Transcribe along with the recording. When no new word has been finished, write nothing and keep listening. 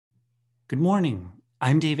Good morning.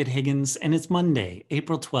 I'm David Higgins, and it's Monday,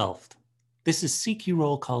 April 12th. This is CQ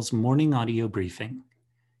Roll Call's morning audio briefing.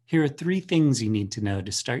 Here are three things you need to know to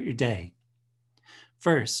start your day.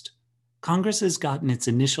 First, Congress has gotten its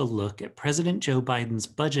initial look at President Joe Biden's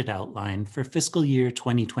budget outline for fiscal year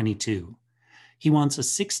 2022. He wants a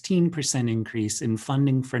 16% increase in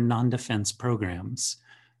funding for non-defense programs.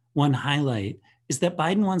 One highlight is that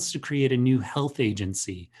Biden wants to create a new health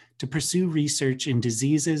agency to pursue research in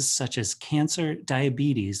diseases such as cancer,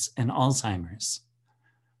 diabetes, and Alzheimer's.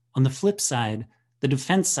 On the flip side, the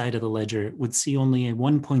defense side of the ledger would see only a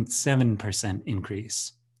 1.7%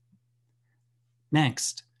 increase.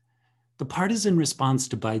 Next, the partisan response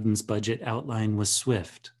to Biden's budget outline was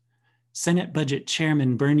swift. Senate Budget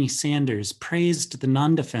Chairman Bernie Sanders praised the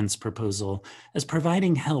non-defense proposal as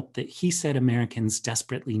providing help that he said Americans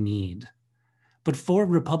desperately need. But four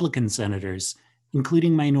Republican senators,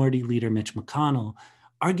 including Minority Leader Mitch McConnell,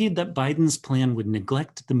 argued that Biden's plan would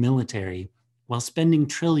neglect the military while spending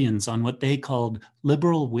trillions on what they called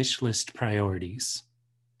liberal wish list priorities.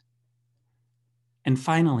 And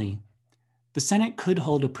finally, the Senate could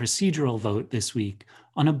hold a procedural vote this week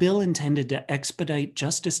on a bill intended to expedite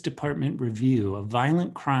Justice Department review of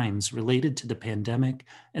violent crimes related to the pandemic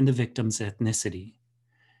and the victim's ethnicity.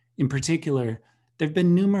 In particular, there have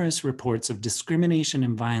been numerous reports of discrimination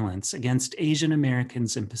and violence against Asian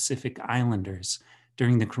Americans and Pacific Islanders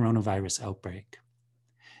during the coronavirus outbreak.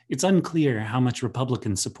 It's unclear how much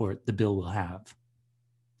Republican support the bill will have.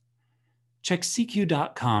 Check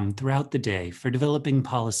CQ.com throughout the day for developing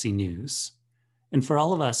policy news. And for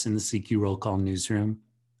all of us in the CQ Roll Call newsroom,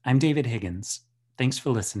 I'm David Higgins. Thanks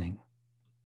for listening.